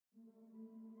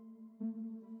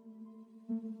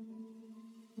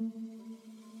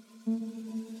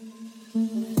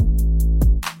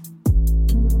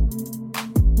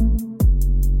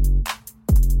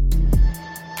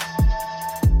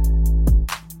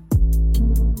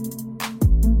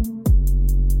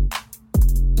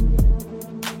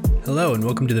Hello and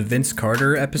welcome to the Vince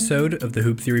Carter episode of the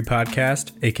Hoop Theory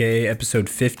Podcast, aka episode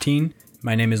 15.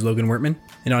 My name is Logan Wertman,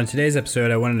 and on today's episode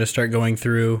I wanted to start going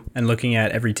through and looking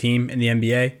at every team in the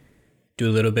NBA, do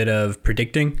a little bit of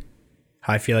predicting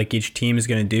how I feel like each team is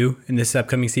going to do in this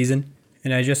upcoming season,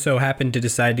 and I just so happened to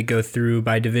decide to go through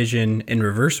by division in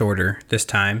reverse order this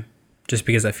time, just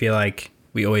because I feel like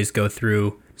we always go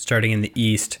through starting in the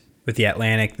East with the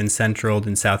Atlantic, then Central,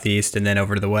 then Southeast, and then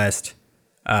over to the West.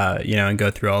 And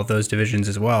go through all of those divisions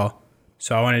as well.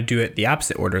 So I want to do it the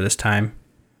opposite order this time,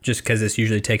 just because this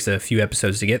usually takes a few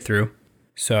episodes to get through.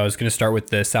 So I was going to start with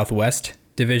the Southwest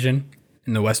division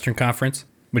in the Western Conference,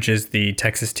 which is the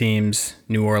Texas teams,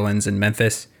 New Orleans, and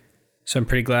Memphis. So I'm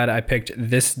pretty glad I picked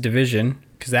this division,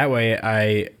 because that way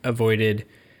I avoided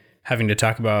having to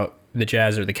talk about the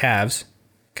Jazz or the Cavs,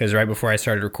 because right before I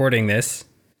started recording this,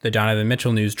 the Donovan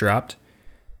Mitchell news dropped.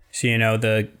 So,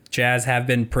 the Jazz have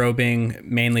been probing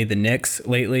mainly the Knicks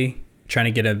lately, trying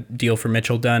to get a deal for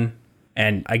Mitchell done.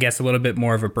 And I guess a little bit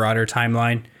more of a broader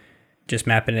timeline, just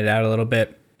mapping it out a little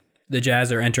bit. The Jazz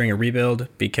are entering a rebuild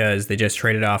because they just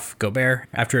traded off Gobert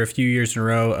after a few years in a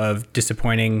row of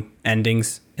disappointing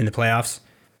endings in the playoffs.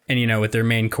 And, with their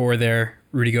main core there,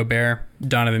 Rudy Gobert,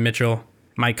 Donovan Mitchell,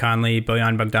 Mike Conley,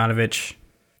 Bojan Bogdanovic,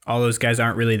 all those guys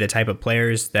aren't really the type of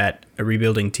players that a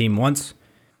rebuilding team wants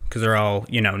because they're all,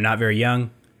 not very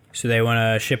young. So they want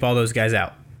to ship all those guys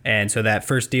out. And so that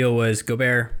first deal was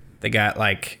Gobert. They got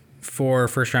like 4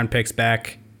 first-round picks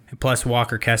back, plus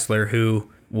Walker Kessler, who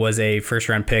was a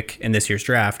first-round pick in this year's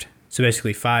draft. So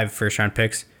basically 5 first-round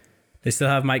picks. They still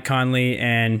have Mike Conley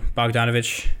and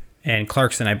Bogdanovic and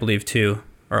Clarkson, I believe, too,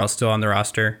 are all still on the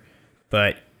roster.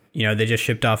 But, they just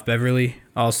shipped off Beverly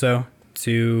also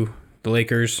to the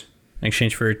Lakers in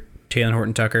exchange for Talen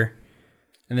Horton-Tucker.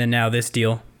 And then now this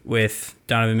deal with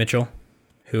Donovan Mitchell,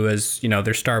 who is,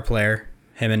 their star player.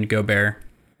 Him and Gobert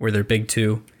were their big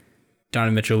two.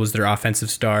 Donovan Mitchell was their offensive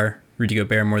star. Rudy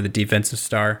Gobert more the defensive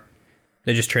star.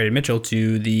 They just traded Mitchell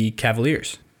to the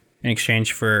Cavaliers in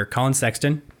exchange for Colin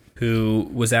Sexton, who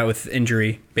was out with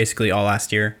injury basically all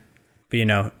last year.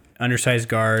 But, undersized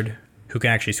guard who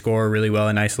can actually score really well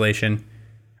in isolation.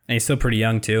 And he's still pretty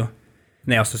young, too.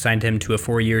 And they also signed him to a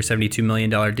 4-year, $72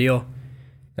 million deal.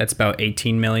 That's about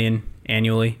 $18 million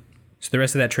annually. So the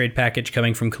rest of that trade package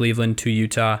coming from Cleveland to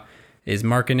Utah is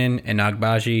Markkanen and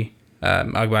Agbaji.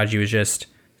 Agbaji was just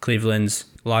Cleveland's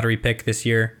lottery pick this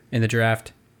year in the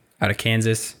draft out of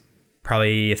Kansas.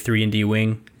 Probably a 3-and-D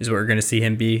wing is what we're going to see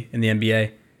him be in the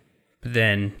NBA. But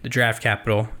then the draft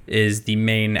capital is the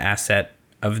main asset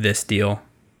of this deal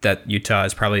that Utah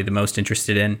is probably the most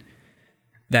interested in.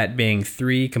 That being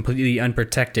 3 completely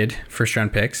unprotected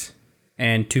first-round picks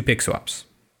and 2 pick swaps.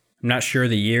 I'm not sure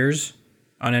the years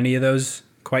on any of those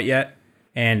quite yet.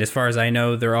 And as far as I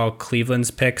know, they're all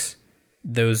Cleveland's picks.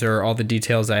 Those are all the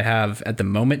details I have at the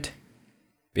moment.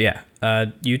 But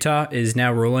yeah, Utah is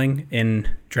now rolling in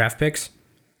draft picks.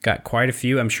 Got quite a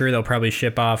few. I'm sure they'll probably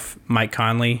ship off Mike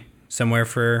Conley somewhere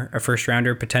for a first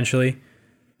rounder potentially.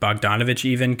 Bogdanovic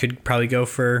even could probably go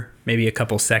for maybe a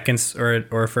couple seconds or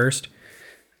a first.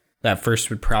 That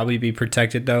first would probably be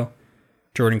protected though.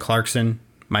 Jordan Clarkson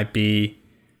might be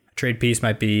trade piece,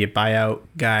 might be a buyout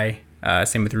guy.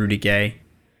 Same with Rudy Gay.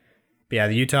 But yeah,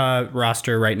 the Utah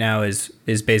roster right now is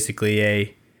basically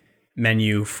a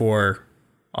menu for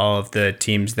all of the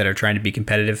teams that are trying to be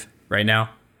competitive right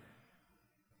now.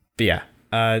 But yeah,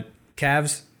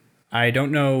 Cavs, I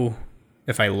don't know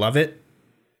if I love it,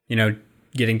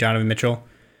 getting Donovan Mitchell.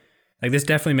 Like, this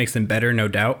definitely makes them better, no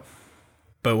doubt.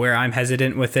 But where I'm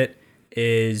hesitant with it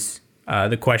is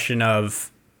the question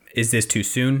of, is this too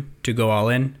soon to go all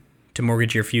in, to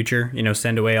mortgage your future,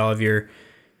 send away all of your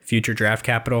future draft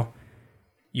capital?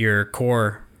 Your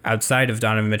core outside of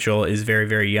Donovan Mitchell is very,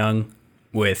 very young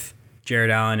with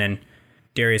Jared Allen and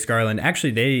Darius Garland.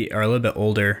 Actually, they are a little bit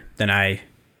older than I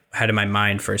had in my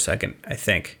mind for a second, I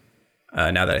think,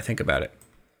 now that I think about it.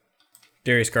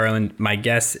 Darius Garland, my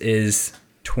guess is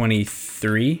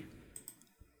 23,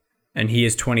 and he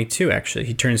is 22, actually.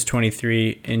 He turns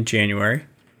 23 in January.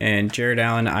 And Jared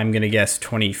Allen, I'm going to guess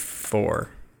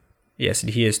 24. Yes,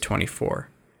 he is 24.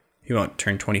 He won't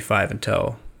turn 25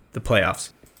 until the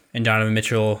playoffs. And Donovan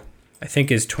Mitchell, I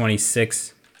think, is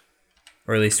 26,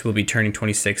 or at least will be turning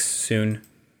 26 soon.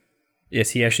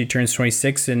 Yes, he actually turns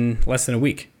 26 in less than a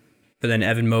week. But then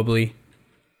Evan Mobley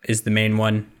is the main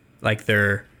one, like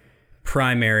their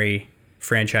primary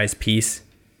franchise piece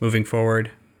moving forward.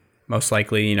 Most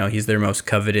likely, he's their most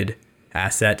coveted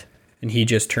asset. And he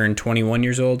just turned 21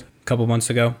 years old a couple months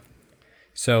ago.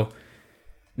 So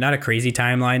not a crazy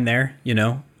timeline there,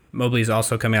 Mobley's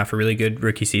also coming off a really good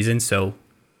rookie season, so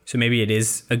So maybe it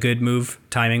is a good move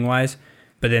timing wise.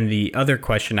 But then the other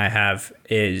question I have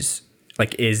is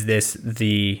is this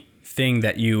the thing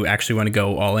that you actually want to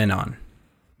go all in on?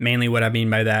 Mainly what I mean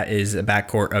by that is a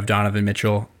backcourt of Donovan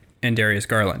Mitchell and Darius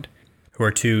Garland, who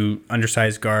are two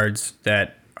undersized guards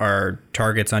that are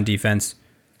targets on defense.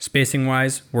 Spacing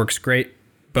wise, works great.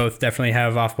 Both definitely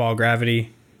have off-ball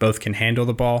gravity. Both can handle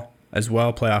the ball as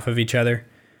well, play off of each other.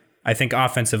 I think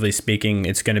offensively speaking,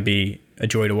 it's going to be a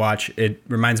joy to watch. It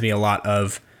reminds me a lot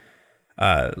of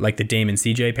the Dame and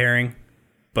CJ pairing,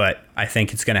 but I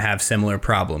think it's going to have similar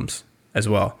problems as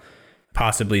well,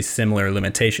 possibly similar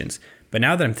limitations. But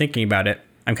now that I'm thinking about it,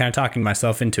 I'm kind of talking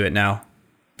myself into it now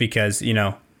because,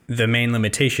 the main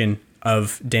limitation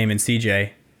of Dame and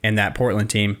CJ and that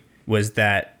Portland team was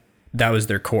that was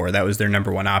their core. That was their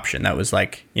number one option. That was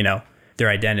their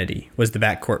identity was the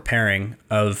backcourt pairing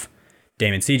of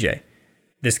Dame and CJ.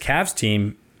 This Cavs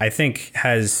team, I think,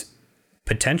 has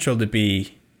potential to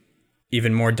be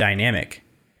even more dynamic,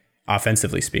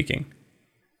 offensively speaking,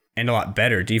 and a lot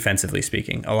better defensively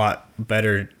speaking, a lot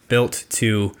better built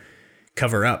to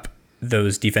cover up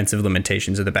those defensive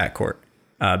limitations of the backcourt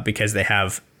because they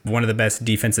have one of the best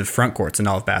defensive front courts in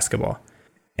all of basketball,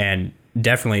 and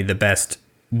definitely the best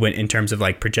in terms of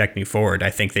projecting forward.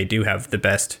 I think they do have the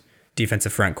best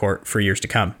defensive front court for years to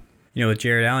come. With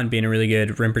Jared Allen being a really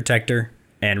good rim protector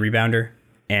and rebounder,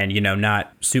 and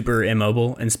not super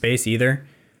immobile in space either.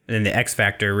 And then the X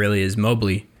factor really is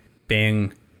Mobley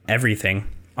being everything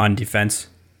on defense,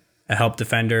 a help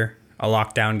defender, a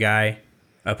lockdown guy,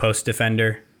 a post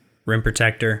defender, rim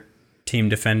protector, team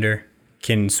defender,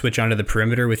 can switch onto the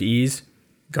perimeter with ease,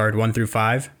 guard 1 through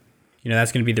 5.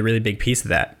 That's going to be the really big piece of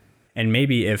that. And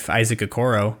maybe if Isaac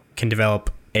Okoro can develop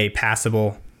a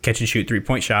passable catch and shoot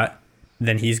 3-point shot,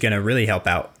 then he's going to really help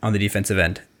out on the defensive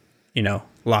end,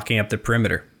 locking up the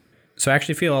perimeter. So I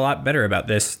actually feel a lot better about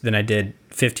this than I did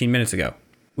 15 minutes ago,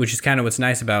 which is kind of what's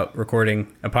nice about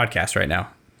recording a podcast right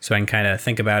now. So I can kind of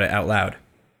think about it out loud.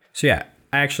 So yeah,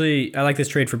 I like this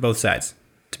trade for both sides,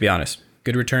 to be honest.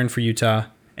 Good return for Utah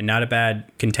and not a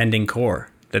bad contending core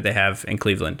that they have in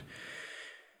Cleveland.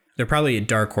 They're probably a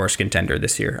dark horse contender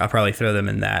this year. I'll probably throw them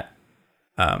in that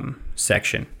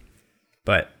section.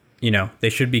 But, they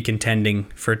should be contending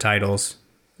for titles,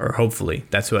 or hopefully.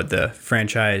 That's what the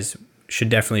franchise should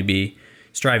definitely be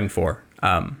striving for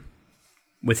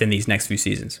within these next few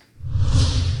seasons.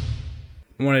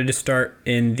 I wanted to start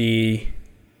in the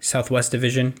Southwest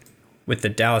Division with the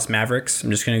Dallas Mavericks. I'm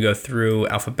just going to go through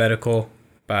alphabetical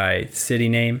by city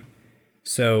name.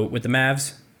 So with the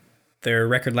Mavs, their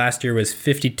record last year was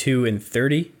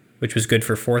 52-30, which was good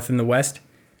for fourth in the West.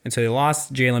 And so they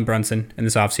lost Jalen Brunson in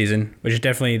this offseason, which is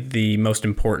definitely the most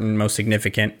important, most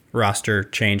significant roster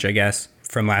change, I guess,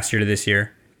 from last year to this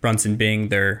year. Brunson being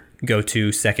their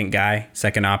go-to second guy,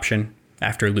 second option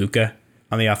after Luka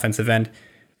on the offensive end.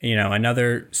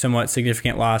 Another somewhat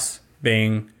significant loss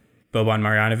being Boban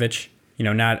Marjanovic.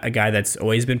 Not a guy that's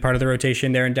always been part of the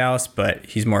rotation there in Dallas, but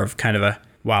he's more of kind of a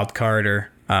wild card or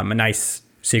a nice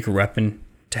secret weapon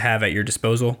to have at your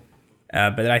disposal.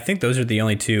 But I think those are the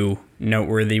only two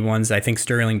noteworthy ones. I think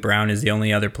Sterling Brown is the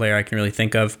only other player I can really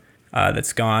think of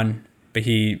that's gone, but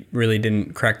he really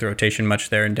didn't crack the rotation much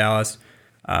there in Dallas.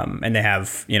 And they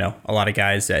have, a lot of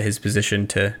guys at his position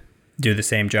to do the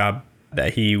same job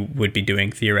that he would be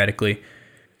doing theoretically.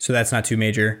 So that's not too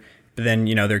major. But then,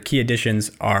 their key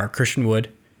additions are Christian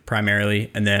Wood primarily,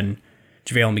 and then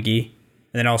JaVale McGee, and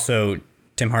then also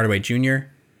Tim Hardaway Jr.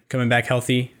 coming back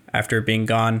healthy after being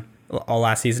gone all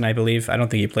last season, I believe. I don't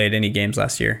think he played any games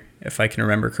last year, if I can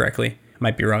remember correctly. I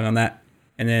might be wrong on that.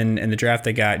 And then in the draft,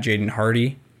 they got Jaden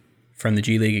Hardy from the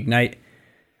G League Ignite.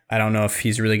 I don't know if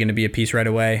he's really going to be a piece right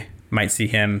away. Might see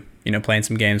him, playing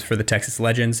some games for the Texas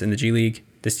Legends in the G League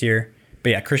this year. But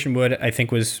yeah, Christian Wood, I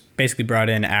think, was basically brought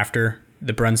in after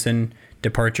the Brunson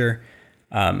departure,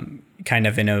 kind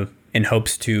of in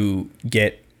hopes to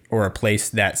get or replace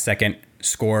that second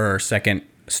scorer or second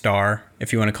star,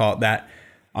 if you want to call it that,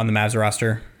 on the Mavs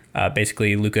roster.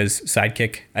 Basically Luka's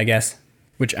sidekick, I guess,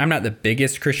 which I'm not the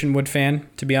biggest Christian Wood fan,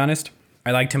 to be honest.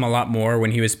 I liked him a lot more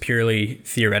when he was purely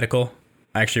theoretical.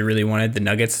 I actually really wanted the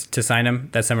Nuggets to sign him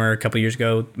that summer a couple years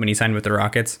ago when he signed with the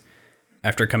Rockets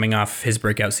after coming off his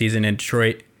breakout season in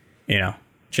Detroit.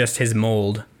 Just his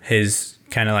mold, his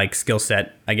kind of skill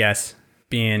set, I guess,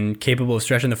 being capable of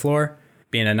stretching the floor,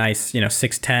 being a nice,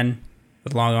 6'10"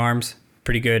 with long arms,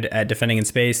 pretty good at defending in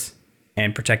space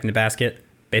and protecting the basket.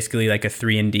 Basically like a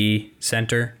 3-and-D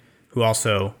center who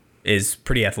also is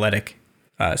pretty athletic.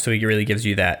 So he really gives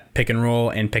you that pick and roll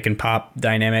and pick and pop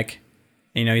dynamic.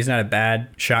 He's not a bad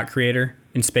shot creator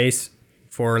in space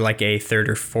for a third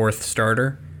or fourth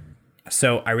starter.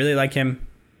 So I really like him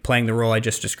playing the role I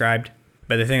just described.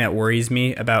 But the thing that worries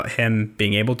me about him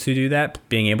being able to do that,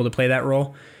 being able to play that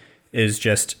role, is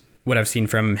just what I've seen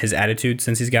from his attitude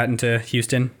since he's gotten to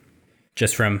Houston.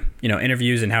 Just from,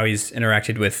 interviews and how he's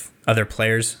interacted with other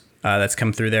players that's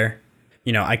come through there.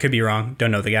 I could be wrong,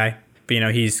 don't know the guy.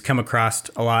 But, he's come across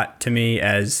a lot to me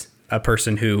as a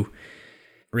person who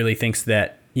really thinks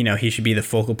that, he should be the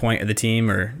focal point of the team,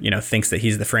 or, thinks that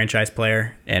he's the franchise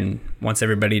player and wants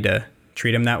everybody to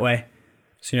treat him that way.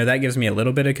 So, that gives me a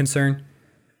little bit of concern.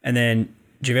 And then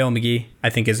JaVale McGee, I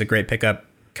think, is a great pickup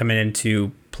coming in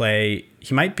to play.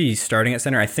 He might be starting at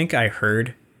center. I think I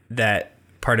heard that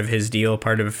part of his deal,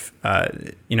 part of,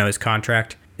 his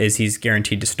contract is he's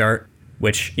guaranteed to start,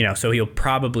 which, so he'll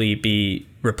probably be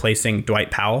replacing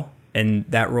Dwight Powell in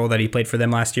that role that he played for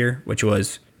them last year, which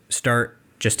was start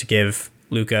just to give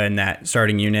Luka in that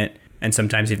starting unit and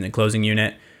sometimes even the closing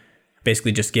unit.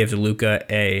 Basically just gives Luka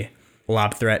a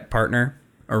lob threat partner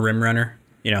or rim runner,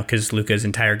 because Luka's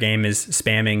entire game is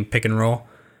spamming pick and roll,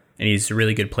 and he's a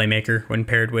really good playmaker when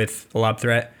paired with a lob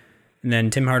threat. And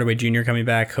then Tim Hardaway Jr. coming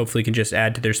back, hopefully can just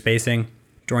add to their spacing.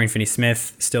 Dorian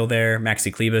Finney-Smith still there.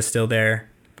 Maxi Kleber still there.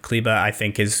 Kleber, I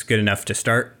think, is good enough to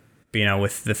start,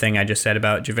 with the thing I just said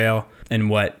about JaVale and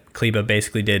what Kleber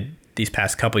basically did these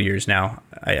past couple years now.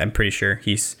 I'm pretty sure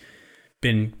he's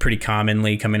been pretty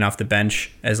commonly coming off the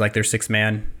bench as like their sixth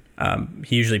man.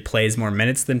 He usually plays more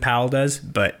minutes than Powell does,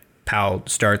 but Powell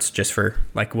starts just for,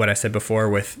 like what I said before,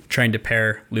 with trying to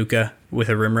pair Luka with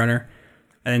a rim runner.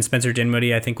 And then Spencer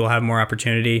Dinwiddie, I think, will have more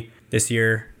opportunity this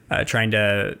year, trying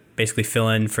to basically fill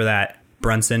in for that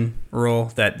Brunson role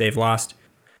that they've lost.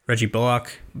 Reggie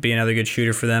Bullock will be another good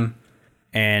shooter for them.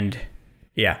 And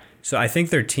yeah, so I think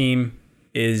their team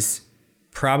is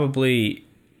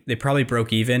they probably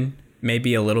broke even,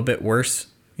 maybe a little bit worse,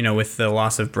 with the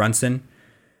loss of Brunson,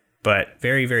 but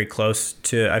very, very close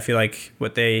to, I feel like,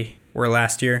 what they were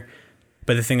last year.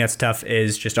 But the thing that's tough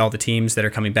is just all the teams that are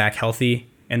coming back healthy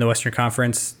in the Western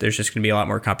Conference. There's just going to be a lot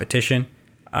more competition.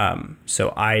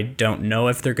 So I don't know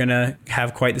if they're going to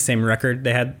have quite the same record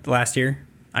they had last year.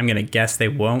 I'm going to guess they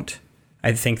won't.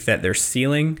 I think that their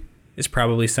ceiling is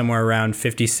probably somewhere around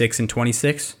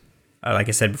 56-26. Like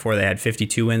I said before, they had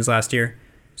 52 wins last year.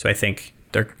 So I think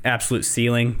their absolute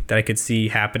ceiling that I could see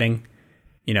happening,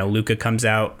 Luka comes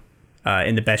out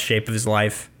in the best shape of his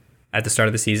life at the start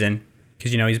of the season,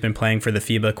 because, he's been playing for the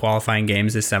FIBA qualifying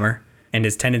games this summer. And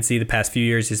his tendency the past few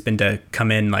years has been to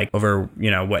come in like over,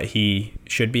 what he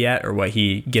should be at or what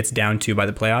he gets down to by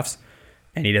the playoffs.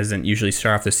 And he doesn't usually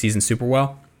start off the season super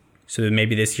well. So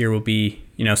maybe this year will be,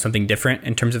 something different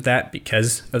in terms of that,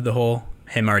 because of the whole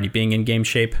him already being in game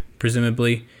shape,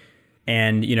 presumably.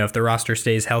 And, if the roster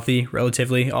stays healthy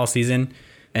relatively all season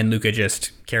and Luka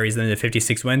just carries them to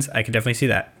 56 wins, I could definitely see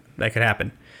that. That could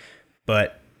happen.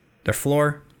 But their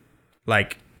floor,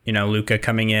 Luka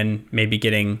coming in, maybe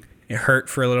getting hurt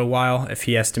for a little while. If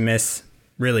he has to miss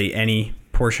really any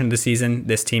portion of the season,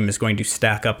 this team is going to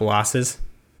stack up losses,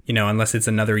 unless it's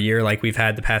another year like we've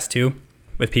had the past two,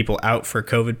 with people out for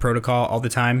COVID protocol all the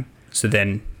time. So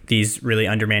then these really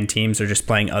undermanned teams are just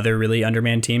playing other really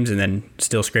undermanned teams and then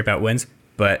still scrape out wins.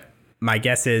 But my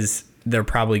guess is they're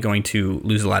probably going to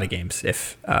lose a lot of games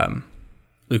if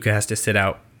Luka has to sit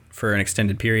out for an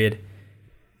extended period.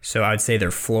 So I would say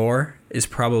their floor is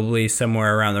probably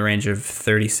somewhere around the range of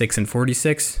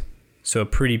 36-46. So a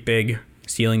pretty big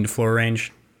ceiling to floor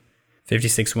range.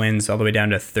 56 wins all the way down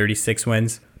to 36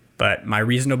 wins. But my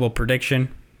reasonable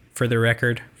prediction for the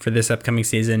record for this upcoming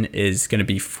season is going to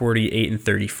be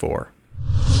 48-34.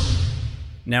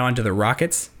 Now on to the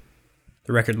Rockets.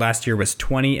 The record last year was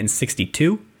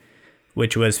 20-62,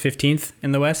 which was 15th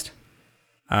in the West.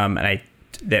 And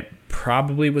that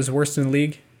probably was worse than the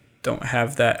league. Don't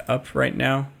have that up right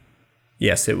now.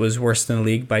 Yes, it was worse than the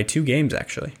league by 2 games,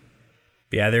 actually.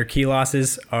 But yeah, their key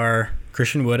losses are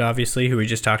Christian Wood, obviously, who we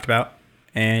just talked about,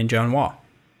 and John Wall.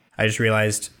 I just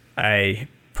realized I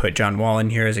put John Wall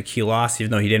in here as a key loss, even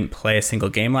though he didn't play a single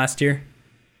game last year.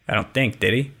 I don't think,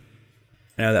 did he?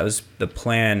 I know that was the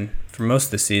plan for most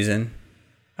of the season.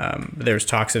 But there was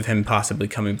talks of him possibly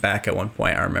coming back at one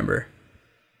point, I remember.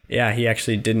 Yeah, he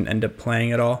actually didn't end up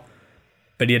playing at all.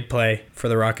 But he did play for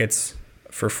the Rockets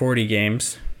for 40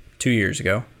 games 2 years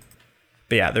ago.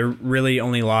 But yeah, the really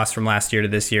only loss from last year to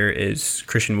this year is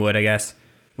Christian Wood, I guess,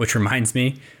 which reminds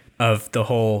me of the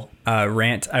whole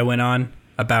rant I went on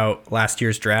about last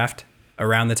year's draft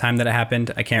around the time that it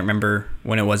happened. I can't remember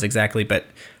when it was exactly, but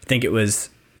I think it was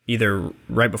either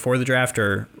right before the draft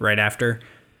or right after.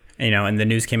 And the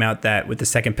news came out that with the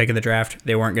second pick of the draft,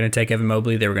 they weren't going to take Evan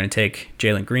Mobley. They were going to take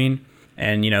Jalen Green.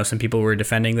 And, some people were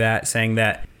defending that, saying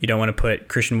that you don't want to put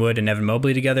Christian Wood and Evan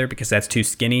Mobley together because that's too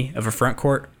skinny of a front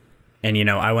court. And,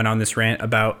 I went on this rant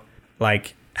about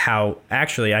how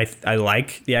actually I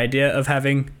like the idea of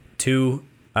having two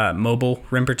mobile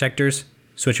rim protectors,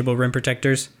 switchable rim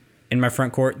protectors in my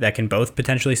front court that can both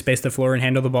potentially space the floor and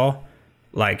handle the ball.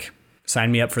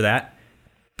 Sign me up for that.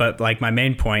 But my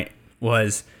main point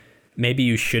was maybe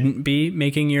you shouldn't be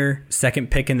making your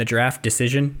second pick in the draft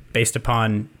decision based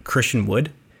upon Christian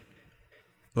Wood.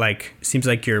 Seems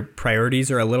like your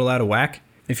priorities are a little out of whack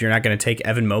if you're not going to take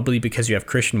Evan Mobley because you have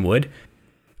Christian Wood.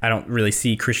 I don't really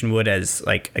see Christian Wood as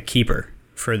a keeper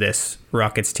for this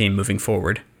Rockets team moving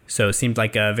forward. So it seemed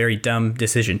like a very dumb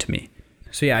decision to me.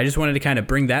 So yeah, I just wanted to kind of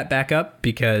bring that back up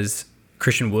because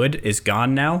Christian Wood is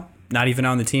gone now, not even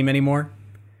on the team anymore.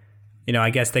 I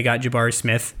guess they got Jabari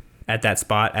Smith at that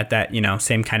spot, at that,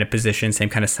 same kind of position, same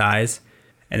kind of size.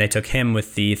 And they took him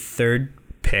with the third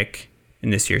pick in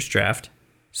this year's draft.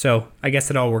 So I guess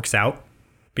it all works out.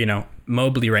 But,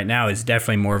 Mobley right now is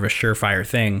definitely more of a surefire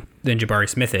thing than Jabari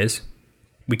Smith is.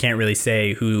 We can't really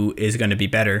say who is going to be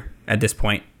better at this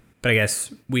point. But I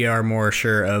guess we are more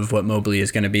sure of what Mobley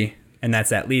is going to be. And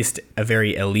that's at least a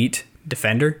very elite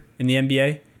defender in the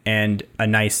NBA and a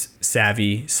nice,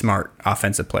 savvy, smart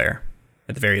offensive player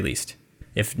at the very least.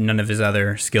 If none of his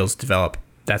other skills develop,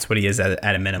 that's what he is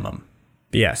at a minimum.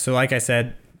 But yeah, so like I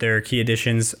said, their key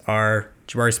additions are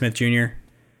Jabari Smith Jr.,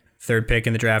 third pick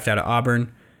in the draft out of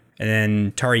Auburn, and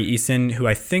then Tari Eason, who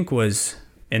I think was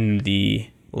in the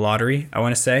lottery, I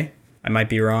want to say. I might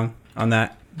be wrong on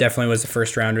that. Definitely was a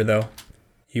first rounder, though.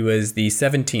 He was the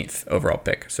 17th overall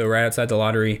pick, so right outside the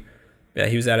lottery. Yeah,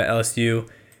 he was out of LSU.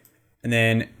 And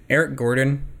then Eric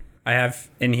Gordon, I have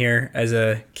in here as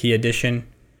a key addition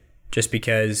just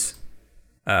because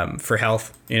for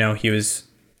health. He was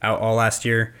out all last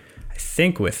year, I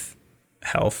think with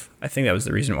health. I think that was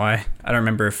the reason why. I don't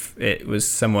remember if it was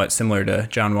somewhat similar to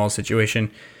John Wall's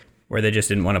situation where they just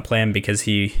didn't want to play him because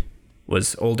he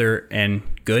was older and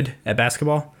good at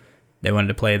basketball. They wanted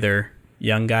to play their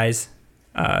young guys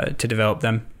to develop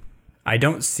them. I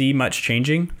don't see much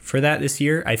changing for that this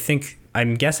year.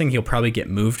 I'm guessing he'll probably get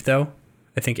moved, though.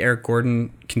 I think Eric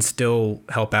Gordon can still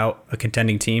help out a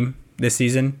contending team this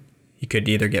season. He could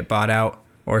either get bought out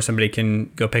or somebody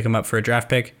can go pick him up for a draft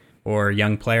pick or a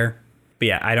young player. But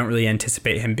yeah, I don't really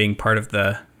anticipate him being part of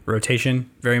the rotation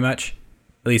very much,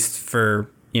 at least for,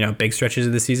 big stretches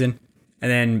of the season.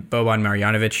 And then Boban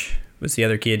Marjanovic was the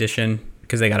other key addition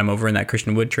because they got him over in that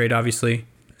Christian Wood trade, obviously.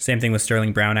 Same thing with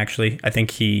Sterling Brown, actually. I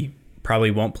think he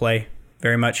probably won't play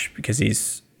very much because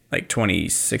he's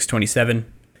 26,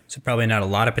 27. So probably not a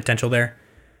lot of potential there.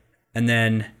 And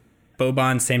then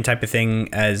Boban, same type of thing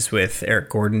as with Eric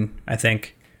Gordon, I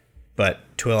think, but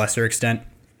to a lesser extent.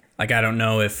 I don't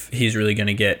know if he's really going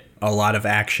to get a lot of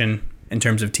action in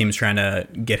terms of teams trying to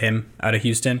get him out of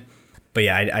Houston. But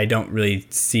yeah, I don't really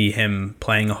see him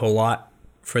playing a whole lot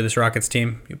for this Rockets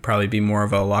team. He'll probably be more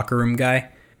of a locker room guy.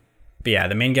 But yeah,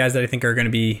 the main guys that I think are going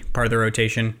to be part of the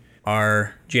rotation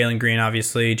are Jalen Green,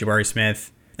 obviously, Jabari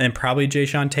Smith, and then probably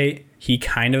Jae'Sean Tate. He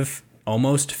kind of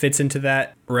almost fits into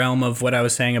that realm of what I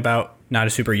was saying about not a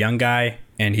super young guy,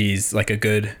 and he's a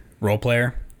good role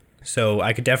player. So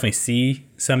I could definitely see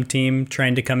some team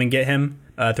trying to come and get him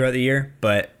throughout the year,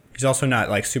 but he's also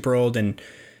not super old, and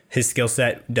his skill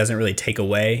set doesn't really take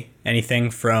away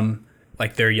anything from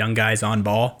their young guys on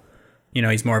ball.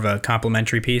 He's more of a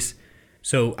complementary piece.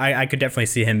 So I could definitely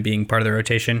see him being part of the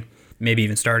rotation, maybe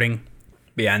even starting.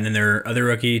 But yeah, and then their other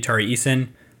rookie, Tari Eason,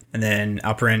 and then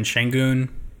Alperen Şengün,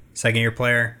 second-year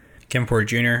player. Kevin Porter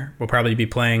Jr. will probably be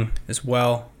playing as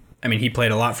well. I mean, he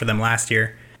played a lot for them last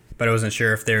year, but I wasn't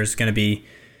sure if there's going to be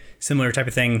similar type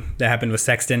of thing that happened with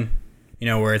Sexton,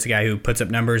 where it's a guy who puts up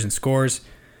numbers and scores,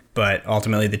 but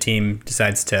ultimately the team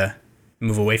decides to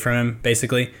move away from him,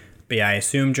 basically. But yeah, I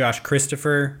assume Josh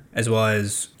Christopher, as well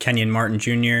as Kenyon Martin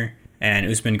Jr. and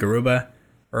Usman Garuba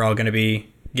are all going to be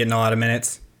getting a lot of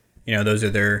minutes. Those are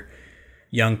their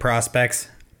young prospects.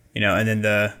 And then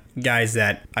the guys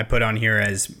that I put on here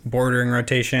as bordering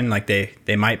rotation,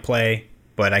 they might play,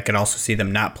 but I could also see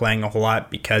them not playing a whole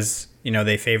lot because,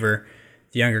 they favor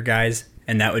the younger guys.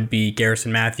 And that would be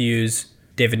Garrison Matthews,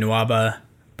 David Nwaba,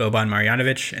 Boban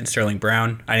Marjanovic, and Sterling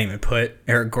Brown. I didn't even put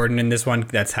Eric Gordon in this one.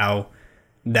 That's how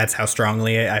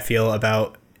strongly I feel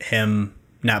about him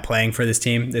not playing for this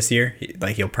team this year.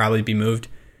 He'll probably be moved.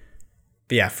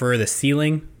 But yeah, for the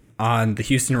ceiling on the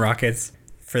Houston Rockets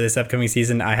for this upcoming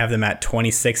season, I have them at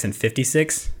 26 and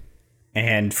 56.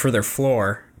 And for their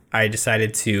floor, I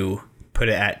decided to put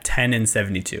it at 10 and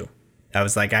 72. I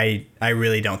was I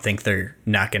really don't think they're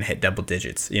not going to hit double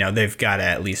digits. They've got to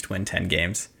at least win 10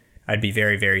 games. I'd be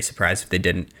very, very surprised if they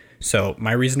didn't. So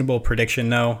my reasonable prediction,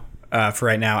 though, for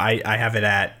right now, I have it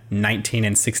at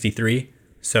 19-63.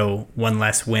 So one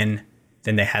less win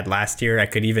than they had last year. I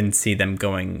could even see them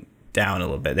going down a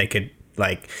little bit. They could,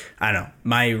 I don't know.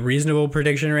 My reasonable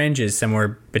prediction range is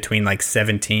somewhere between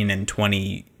 17 and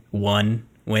 21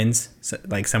 wins, so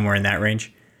somewhere in that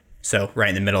range. So right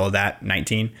in the middle of that,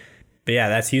 19. But yeah,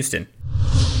 that's Houston.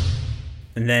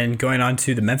 And then going on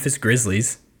to the Memphis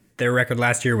Grizzlies. Their record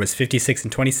last year was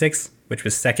 56-26, which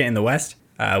was second in the West,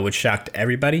 which shocked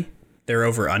everybody. Their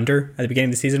over-under at the beginning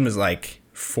of the season was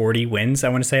 40 wins, I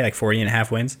want to say, 40 and a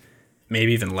half wins,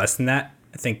 maybe even less than that.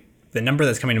 I think the number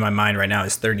that's coming to my mind right now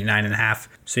is 39 and a half.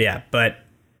 So yeah, but,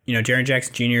 Jaren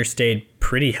Jackson Jr. stayed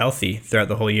pretty healthy throughout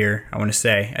the whole year, I want to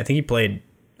say. I think he played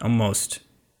almost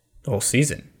the whole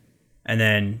season. And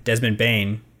then Desmond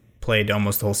Bane played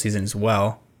almost the whole season as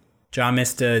well. Ja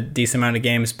missed a decent amount of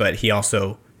games, but he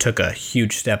also took a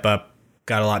huge step up,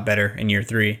 got a lot better in year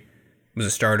 3, was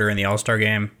a starter in the All-Star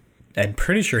game. I'm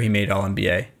pretty sure he made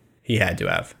All-NBA. He had to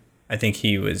have. I think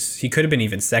he could have been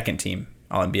even second team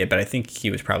All-NBA, but I think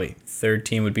he was probably third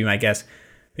team would be my guess.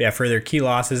 But yeah, for their key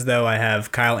losses, though, I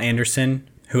have Kyle Anderson,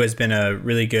 who has been a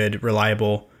really good,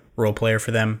 reliable role player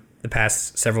for them the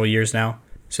past several years now.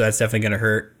 So that's definitely going to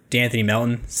hurt. D'Anthony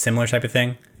Melton, similar type of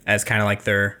thing, as kind of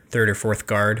their third or fourth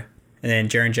guard. And then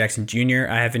Jaren Jackson Jr.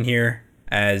 I have in here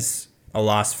as a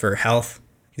loss for health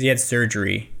because he had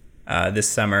surgery this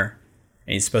summer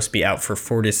and he's supposed to be out for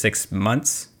 4 to 6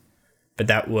 months. But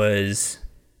that was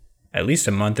at least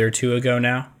a month or two ago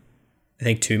now. I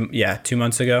think 2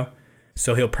 months ago.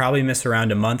 So he'll probably miss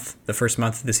around a month, the first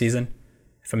month of the season,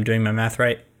 if I'm doing my math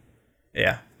right.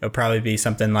 Yeah, it'll probably be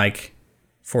something like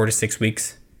 4 to 6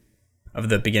 weeks of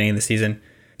the beginning of the season.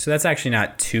 So that's actually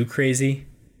not too crazy,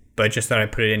 but just thought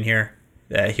I'd put it in here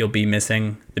that he'll be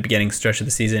missing the beginning stretch of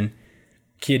the season.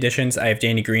 Key additions, I have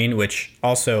Danny Green, which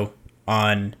also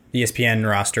on the ESPN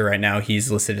roster right now,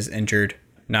 he's listed as injured.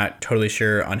 Not totally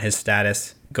sure on his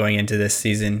status going into this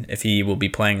season, if he will be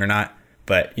playing or not.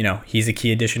 But, he's a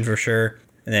key addition for sure.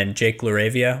 And then Jake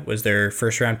LaRavia was their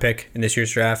first round pick in this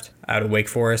year's draft out of Wake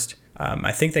Forest.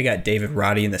 I think they got David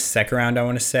Roddy in the second round, I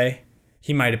want to say.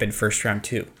 He might have been first round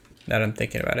too, now that I'm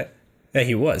thinking about it. Yeah,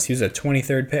 he was. He was a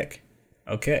 23rd pick.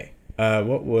 Okay.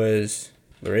 What was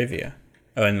LaRavia?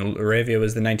 Oh, and LaRavia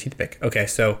was the 19th pick. Okay,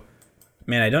 so,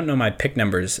 man, I don't know my pick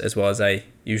numbers as well as I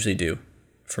usually do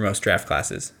for most draft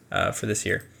classes for this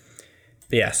year.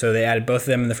 But yeah, so they added both of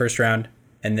them in the first round.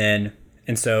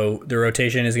 And so the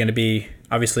rotation is going to be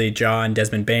obviously Ja and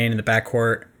Desmond Bane in the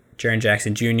backcourt, Jaren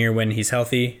Jackson Jr. when he's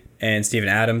healthy, and Steven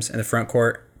Adams in the front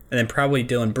court. And then probably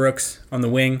Dylan Brooks on the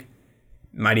wing.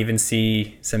 Might even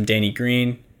see some Danny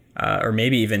Green or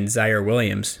maybe even Zaire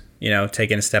Williams,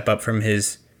 taking a step up from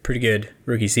his pretty good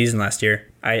rookie season last year.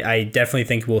 I definitely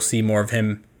think we'll see more of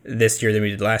him this year than we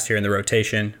did last year in the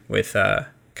rotation with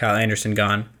Kyle Anderson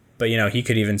gone. But, he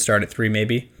could even start at 3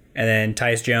 maybe. And then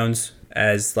Tyus Jones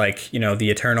as the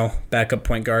eternal backup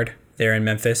point guard there in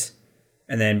Memphis.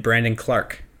 And then Brandon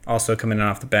Clark also coming in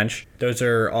off the bench. Those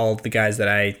are all the guys that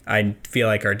I feel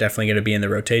like are definitely going to be in the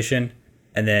rotation.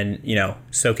 And then,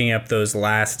 soaking up those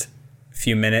last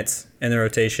few minutes in the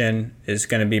rotation is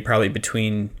going to be probably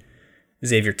between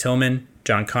Xavier Tillman,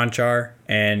 John Conchar,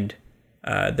 and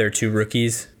their 2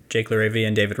 rookies, Jake LaRavia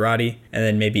and David Roddy, and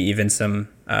then maybe even some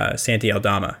Santi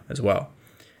Aldama as well.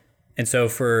 And so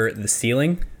for the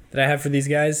ceiling that I have for these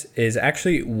guys is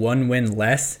actually 1 win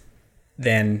less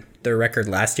than their record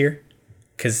last year.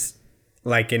 Because,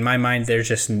 in my mind,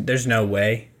 there's no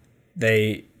way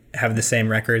they have the same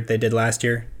record they did last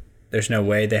year. There's no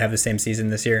way they have the same season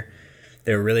this year.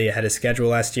 They were really ahead of schedule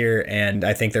last year, and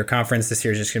I think their conference this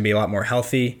year is just going to be a lot more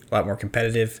healthy, a lot more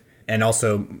competitive, and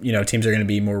also, teams are going to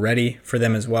be more ready for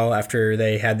them as well after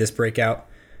they had this breakout,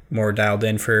 more dialed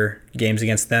in for games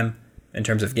against them in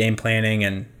terms of game planning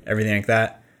and everything like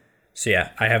that. So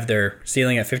yeah, I have their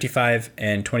ceiling at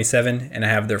 55-27, and I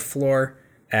have their floor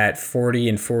at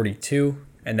 40-42,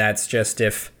 and that's just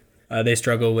if they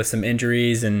struggle with some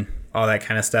injuries and all that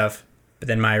kind of stuff. But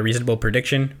then my reasonable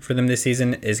prediction for them this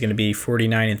season is going to be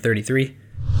 49-33.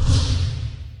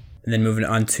 And then moving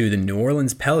on to the New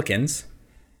Orleans Pelicans.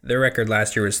 Their record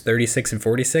last year was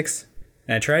 36-46.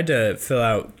 And I tried to fill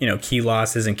out, key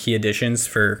losses and key additions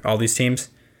for all these teams,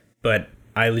 but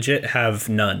I legit have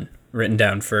none written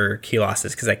down for key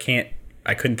losses because I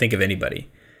couldn't think of anybody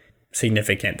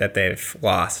significant that they've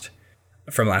lost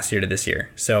from last year to this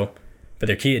year. So, but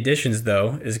their key additions,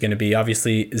 though, is going to be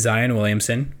obviously Zion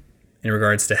Williamson in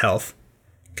regards to health,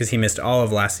 because he missed all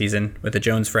of last season with a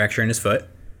Jones fracture in his foot.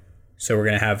 So we're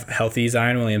going to have healthy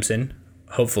Zion Williamson,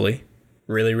 hopefully,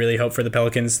 really, really hope for the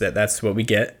Pelicans that that's what we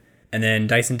get. And then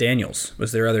Dyson Daniels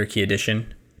was their other key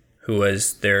addition, who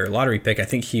was their lottery pick. I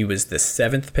think he was the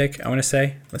 7th pick, I want to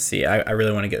say. Let's see. I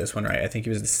really want to get this one right. I think he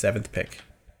was the 7th pick.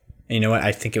 And you know what?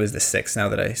 I think it was the 6th now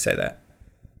that I say that.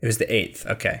 It was the 8th.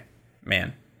 Okay.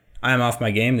 Man, I'm off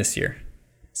my game this year.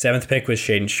 7th pick was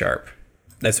Shaedon Sharpe.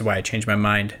 That's why I changed my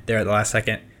mind there at the last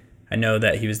second. I know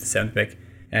that he was the 7th pick.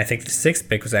 And I think the 6th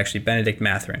pick was actually Benedict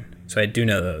Mathurin. So I do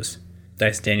know those.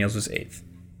 Dyson Daniels was 8th.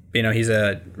 But, he's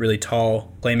a really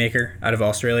tall playmaker out of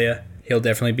Australia. He'll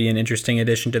definitely be an interesting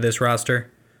addition to this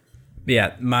roster. But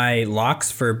yeah, my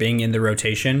locks for being in the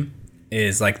rotation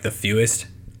is like the fewest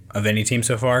of any team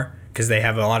so far, because they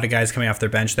have a lot of guys coming off their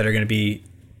bench that are going to be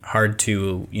hard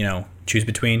to, choose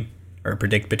between or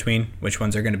predict between which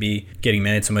ones are going to be getting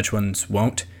minutes and which ones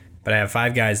won't. But I have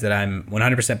 5 guys that I'm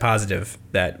 100% positive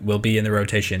that will be in the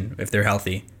rotation if they're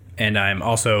healthy. And I'm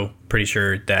also pretty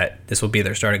sure that this will be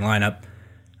their starting lineup.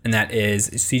 And that is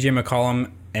CJ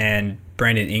McCollum and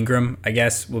Brandon Ingram, I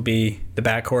guess, will be the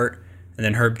backcourt. And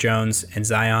then Herb Jones and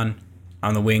Zion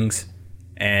on the wings.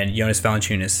 And Jonas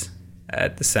Valanciunas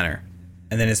at the center.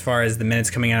 And then as far as the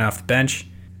minutes coming out off the bench,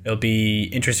 it'll be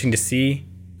interesting to see.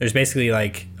 There's basically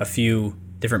like a few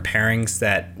different pairings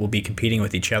that will be competing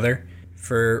with each other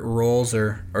for roles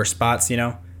or spots,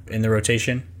 in the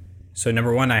rotation. So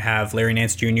number 1, I have Larry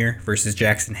Nance Jr. versus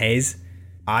Jackson Hayes.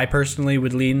 I personally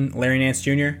would lean Larry Nance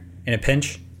Jr. in a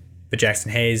pinch, but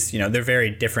Jackson Hayes, they're very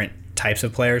different types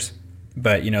of players,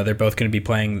 but, they're both going to be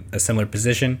playing a similar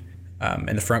position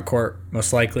in the front court,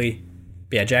 most likely.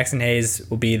 But yeah, Jackson Hayes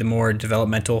will be the more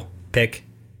developmental pick,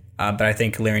 but I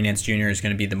think Larry Nance Jr. is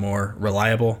going to be the more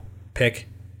reliable pick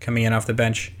coming in off the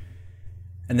bench.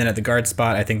 And then at the guard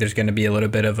spot, I think there's going to be a little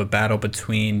bit of a battle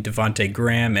between Devontae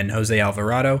Graham and Jose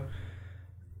Alvarado.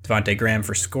 Devontae Graham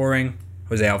for scoring,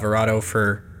 Jose Alvarado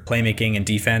for playmaking and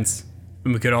defense.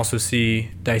 And we could also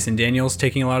see Dyson Daniels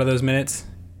taking a lot of those minutes,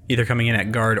 either coming in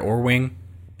at guard or wing.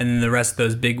 And then the rest of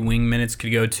those big wing minutes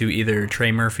could go to either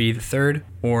Trey Murphy III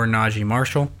or Najee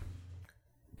Marshall.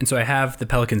 And so I have the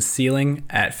Pelicans ceiling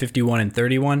at 51 and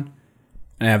 31,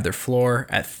 and I have their floor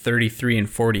at 33 and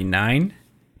 49.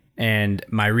 And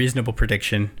my reasonable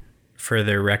prediction for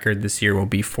their record this year will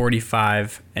be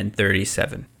 45 and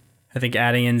 37. I think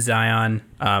adding in Zion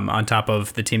on top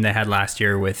of the team they had last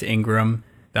year with Ingram,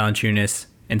 Valanciunas,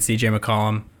 and CJ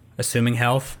McCollum, assuming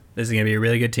health, this is going to be a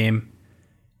really good team.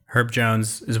 Herb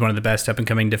Jones is one of the best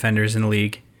up-and-coming defenders in the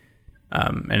league,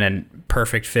 and a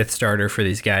perfect 5th starter for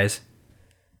these guys.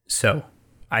 So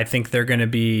I think they're going to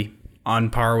be on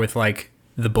par with like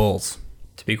the Bulls,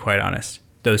 to be quite honest.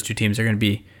 Those two teams are going to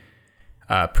be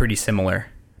pretty similar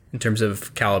in terms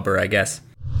of caliber, I guess.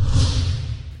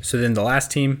 So then the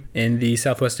last team in the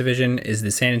Southwest Division is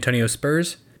the San Antonio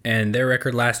Spurs, and their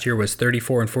record last year was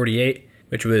 34 and 48,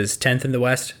 which was 10th in the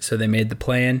West, so they made the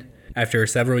play-in after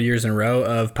several years in a row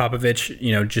of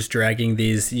Popovich, just dragging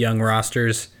these young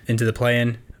rosters into the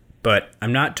play-in. But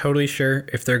I'm not totally sure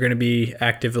if they're going to be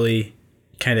actively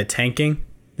kind of tanking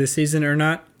this season or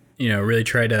not. Really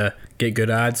try to get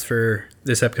good odds for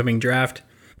this upcoming draft,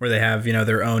 where they have,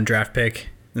 their own draft pick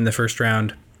in the first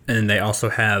round, and then they also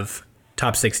have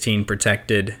top 16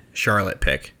 protected Charlotte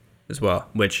pick as well,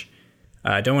 which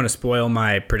I don't want to spoil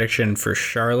my prediction for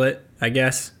Charlotte, I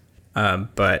guess,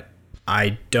 but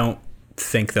I don't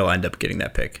think they'll end up getting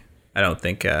that pick. I don't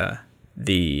think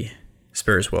the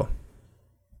Spurs will.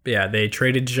 But yeah, they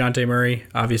traded DeJounte Murray,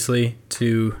 obviously,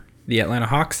 to the Atlanta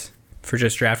Hawks for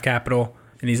just draft capital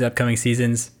in these upcoming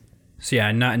seasons. So yeah,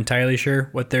 I'm not entirely sure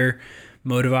what their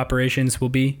mode of operations will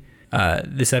be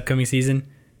this upcoming season.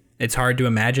 It's hard to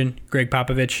imagine Greg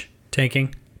Popovich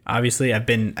tanking. Obviously, I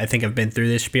think I've been through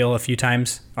this spiel a few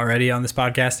times already on this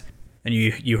podcast, and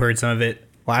you heard some of it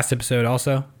last episode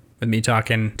also with me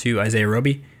talking to Isaiah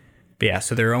Roby. But yeah,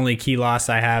 so their only key loss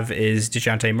I have is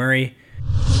DeJounte Murray.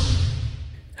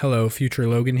 Hello, future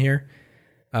Logan here.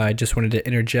 I just wanted to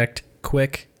interject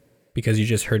quick because you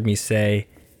just heard me say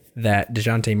that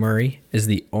DeJounte Murray is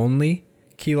the only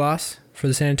key loss for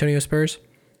the San Antonio Spurs.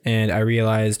 And I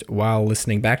realized while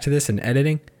listening back to this and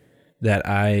editing that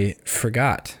I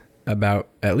forgot about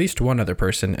at least one other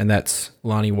person, and that's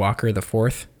Lonnie Walker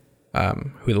IV,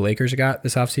 who the Lakers got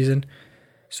this offseason.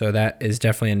 So that is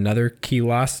definitely another key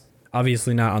loss.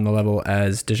 Obviously not on the level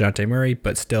as DeJounte Murray,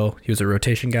 but still, he was a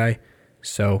rotation guy.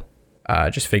 So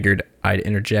just figured I'd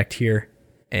interject here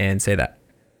and say that.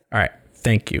 All right,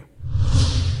 thank you.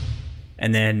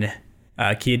 And then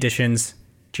key additions,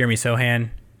 Jeremy Sohan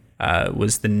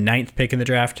was the 9th pick in the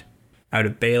draft out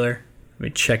of Baylor. Let me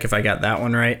check if I got that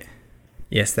one right.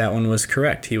 Yes, that one was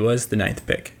correct. He was the 9th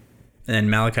pick. And then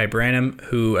Malachi Branham,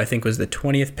 who I think was the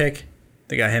 20th pick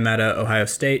They got him out of Ohio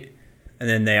State. And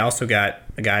then they also got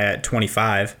a guy at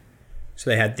 25. So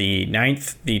they had the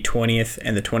 9th, the 20th,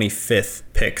 and the 25th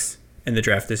picks in the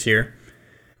draft this year.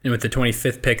 And with the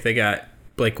 25th pick, they got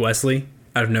Blake Wesley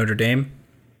out of Notre Dame.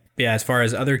 Yeah, as far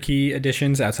as other key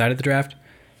additions outside of the draft,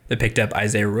 they picked up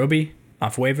Isaiah Roby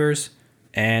off waivers,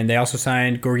 and they also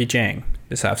signed Gorgui Dieng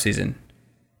this offseason.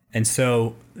 And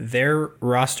so their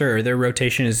roster or their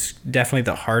rotation is definitely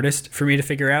the hardest for me to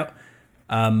figure out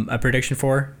a prediction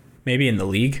for, maybe in the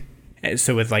league.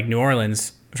 So with like New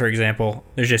Orleans, for example,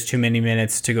 there's just too many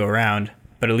minutes to go around,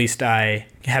 but at least I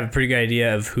have a pretty good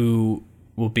idea of who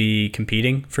will be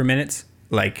competing for minutes,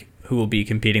 like who will be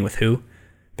competing with who,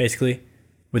 basically.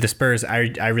 With the Spurs,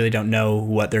 I really don't know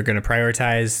what they're going to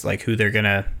prioritize, like who they're going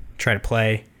to try to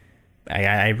play.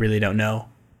 I really don't know,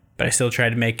 but I still try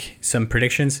to make some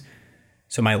predictions.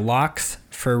 So my locks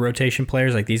for rotation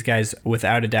players, like these guys,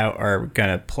 without a doubt, are going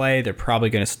to play. They're probably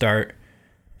going to start.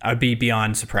 I'd be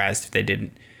beyond surprised if they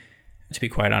didn't, to be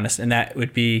quite honest. And that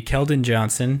would be Keldon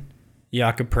Johnson,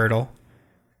 Jakob Poeltl,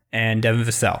 and Devin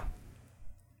Vassell.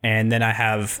 And then I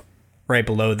have right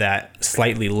below that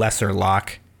slightly lesser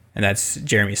lock, and that's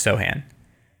Jeremy Sohan.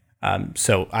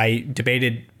 So I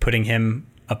debated putting him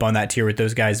up on that tier with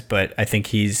those guys, but I think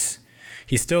he's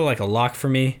still like a lock for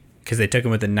me because they took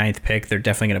him with the 9th pick. They're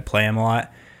definitely going to play him a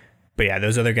lot. But yeah,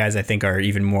 those other guys I think are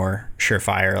even more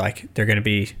surefire. Like they're going to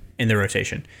be in the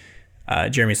rotation.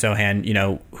 Jeremy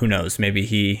Sohan, who knows? Maybe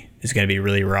he is going to be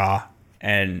really raw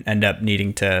and end up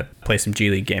needing to play some G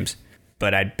League games.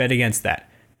 But I'd bet against that.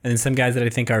 And then some guys that I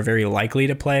think are very likely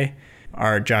to play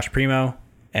are Josh Primo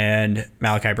and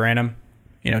Malachi Branham,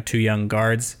 2 young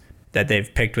guards that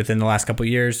they've picked within the last couple of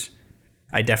years.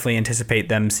 I definitely anticipate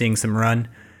them seeing some run. And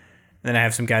then I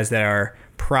have some guys that are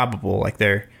probable,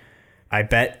 I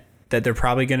bet that they're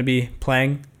probably going to be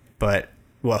playing, but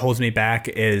what holds me back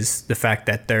is the fact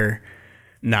that they're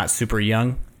not super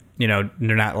young. They're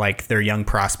not like they're young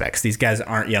prospects. These guys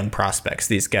aren't young prospects.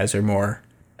 These guys are more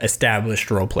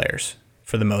established role players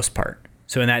for the most part.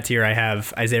 So in that tier, I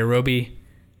have Isaiah Roby,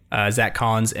 Zach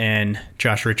Collins, and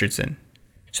Josh Richardson.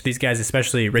 So these guys,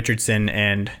 especially Richardson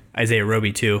and Isaiah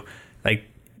Roby too, like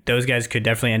those guys could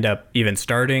definitely end up even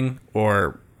starting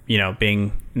or,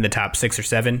 being in the top 6 or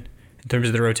 7 in terms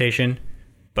of the rotation.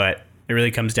 But it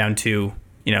really comes down to,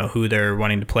 who they're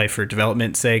wanting to play for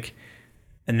development's sake.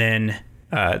 And then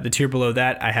the tier below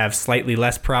that, I have slightly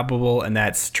less probable, and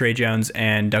that's Trey Jones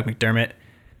and Doug McDermott.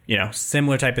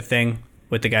 Similar type of thing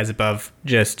with the guys above.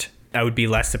 Just I would be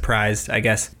less surprised, I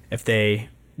guess, if they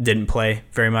didn't play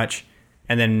very much.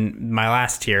 And then my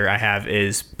last tier I have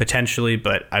is potentially,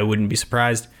 but I wouldn't be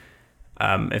surprised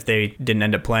if they didn't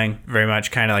end up playing very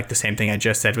much. Kind of like the same thing I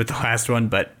just said with the last one,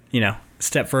 but, a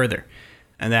step further.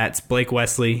 And that's Blake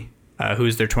Wesley,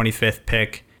 who's their 25th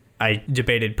pick. I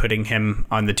debated putting him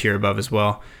on the tier above as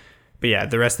well. But yeah,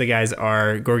 the rest of the guys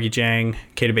are Gorgui Dieng,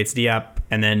 Keita Bates-Diop,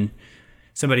 and then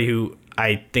somebody who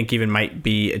I think even might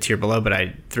be a tier below, but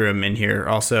I threw him in here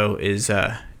also, is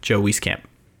Joe Wieskamp.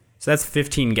 So that's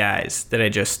 15 guys that I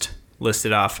just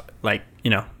listed off.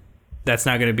 That's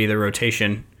not going to be the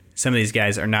rotation. Some of these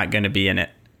guys are not going to be in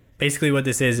it. Basically what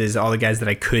this is all the guys that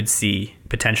I could see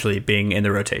potentially being in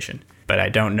the rotation, but I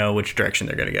don't know which direction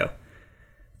they're going to go.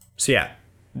 So yeah,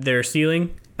 their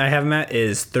ceiling I have them at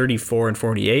is 34 and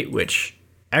 48, which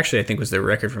actually I think was their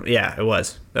record from, it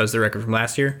was. That was the record from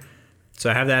last year.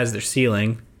 So I have that as their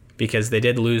ceiling because they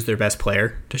did lose their best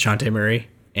player, DeJounte Murray,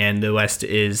 and the West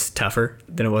is tougher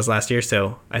than it was last year.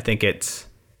 So I think it's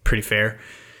pretty fair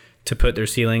to put their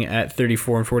ceiling at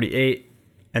 34 and 48.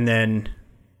 And then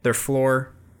their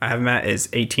floor I have them at is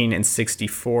 18 and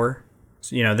 64.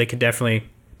 So, they could definitely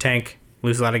tank,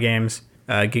 lose a lot of games,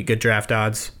 get good draft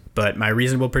odds. But my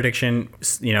reasonable prediction,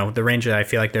 the range that I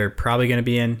feel like they're probably going to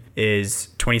be in is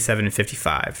 27 and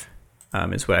 55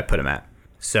 is what I put them at.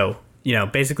 So,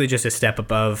 basically just a step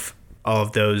above all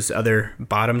of those other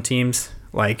bottom teams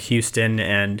like Houston,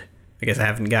 and I guess I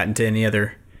haven't gotten to any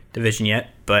other division yet,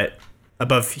 but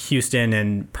above Houston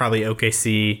and probably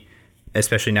OKC,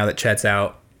 especially now that Chet's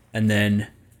out, and then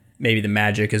maybe the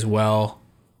Magic as well.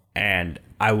 And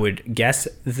I would guess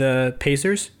the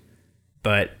Pacers,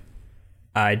 but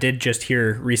I did just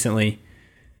hear recently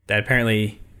that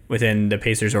apparently within the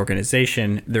Pacers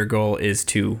organization, their goal is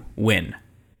to win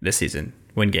this season,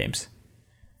 win games,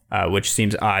 which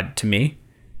seems odd to me.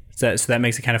 So that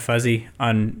makes it kind of fuzzy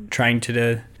on trying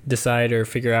to decide or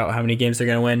figure out how many games they're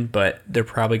going to win, but they're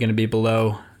probably going to be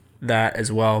below that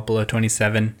as well, below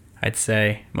 27, I'd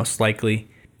say, most likely.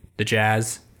 The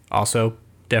Jazz also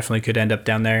definitely could end up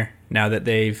down there now that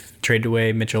they've traded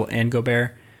away Mitchell and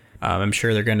Gobert. I'm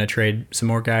sure they're going to trade some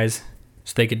more guys.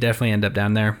 So they could definitely end up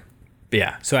down there. But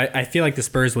yeah, so I feel like the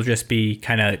Spurs will just be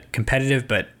kind of competitive,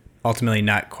 but ultimately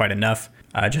not quite enough,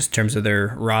 just in terms of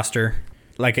their roster.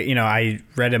 Like, I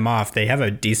read them off. They have a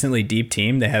decently deep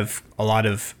team. They have a lot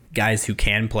of guys who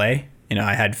can play.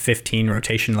 I had 15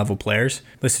 rotation level players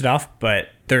listed off, but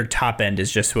their top end is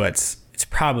just it's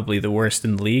probably the worst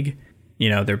in the league.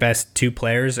 Their best two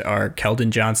players are Keldon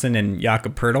Johnson and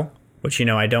Jakob Poeltl, which,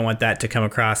 I don't want that to come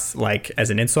across like as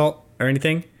an insult or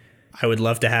anything. I would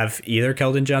love to have either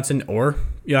Keldon Johnson or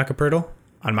Jakob Poeltl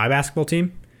on my basketball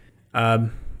team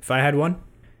if I had one.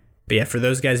 But yeah, for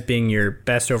those guys being your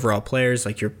best overall players,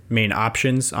 like your main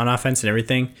options on offense and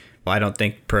everything, well, I don't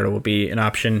think Poeltl will be an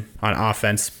option on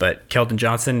offense, but Keldon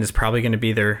Johnson is probably going to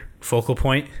be their focal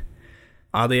point,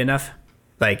 oddly enough.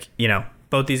 Like,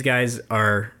 both these guys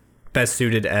are best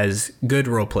suited as good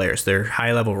role players. They're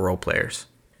high-level role players.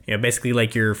 Basically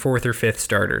like your fourth or fifth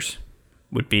starters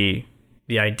would be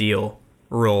the ideal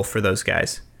role for those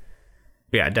guys.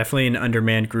 But yeah, definitely an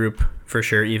undermanned group for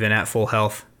sure, even at full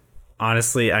health.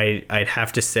 Honestly, I'd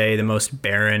have to say the most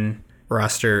barren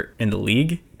roster in the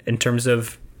league in terms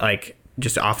of like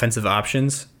just offensive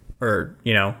options or,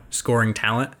 scoring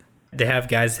talent. They have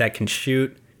guys that can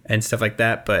shoot and stuff like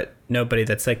that, but nobody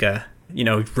that's like a,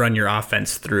 run your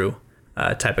offense through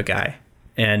type of guy.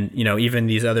 And, even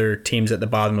these other teams at the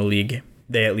bottom of the league,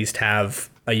 they at least have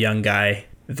a young guy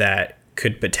that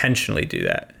could potentially do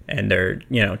that. And they're,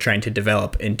 trying to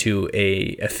develop into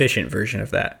a efficient version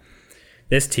of that.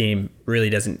 This team really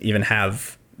doesn't even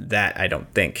have that, I don't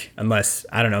think, unless,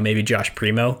 I don't know, maybe Josh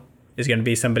Primo is going to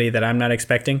be somebody that I'm not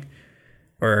expecting.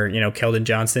 Or, Keldon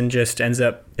Johnson just ends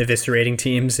up eviscerating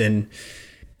teams in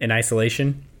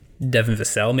isolation. Devin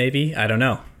Vassell, maybe. I don't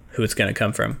know who it's going to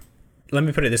come from. Let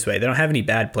me put it this way. They don't have any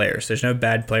bad players. There's no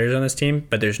bad players on this team,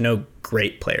 but there's no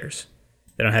great players.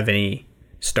 They don't have any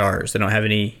stars. They don't have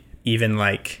any even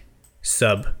like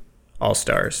sub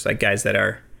all-stars, like guys that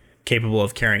are capable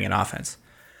of carrying an offense.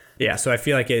 Yeah, so I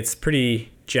feel like it's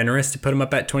pretty generous to put them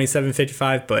up at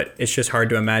 27-55, but it's just hard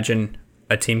to imagine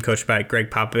a team coached by Greg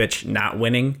Popovich not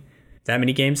winning that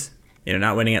many games,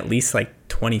 not winning at least like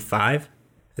 25.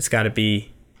 It's got to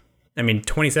be,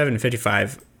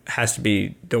 27-55 has to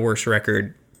be the worst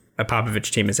record a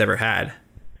Popovich team has ever had.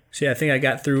 So yeah, I think I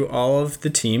got through all of the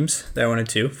teams that I wanted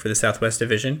to for the Southwest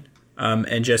Division.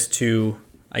 And just to,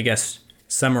 I guess,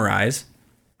 summarize,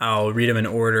 I'll read them in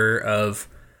order of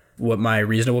what my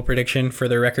reasonable prediction for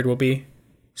their record will be.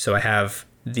 So I have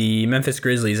the Memphis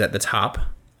Grizzlies at the top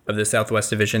of the Southwest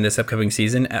Division this upcoming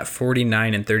season at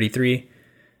 49-33.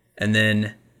 And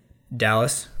then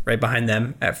Dallas right behind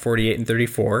them at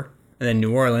 48-34. And then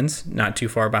New Orleans not too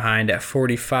far behind at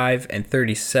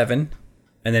 45-37.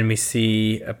 And then we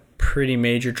see a pretty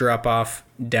major drop off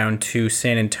down to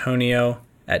San Antonio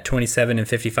at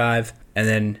 27-55. And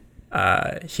then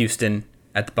Houston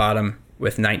at the bottom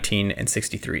with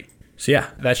 19-63. So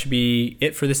yeah, that should be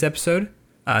it for this episode.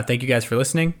 Thank you guys for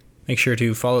listening. Make sure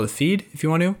to follow the feed if you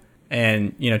want to.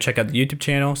 And, check out the YouTube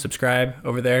channel, subscribe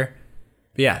over there.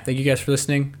 But yeah, thank you guys for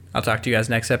listening. I'll talk to you guys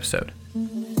next episode.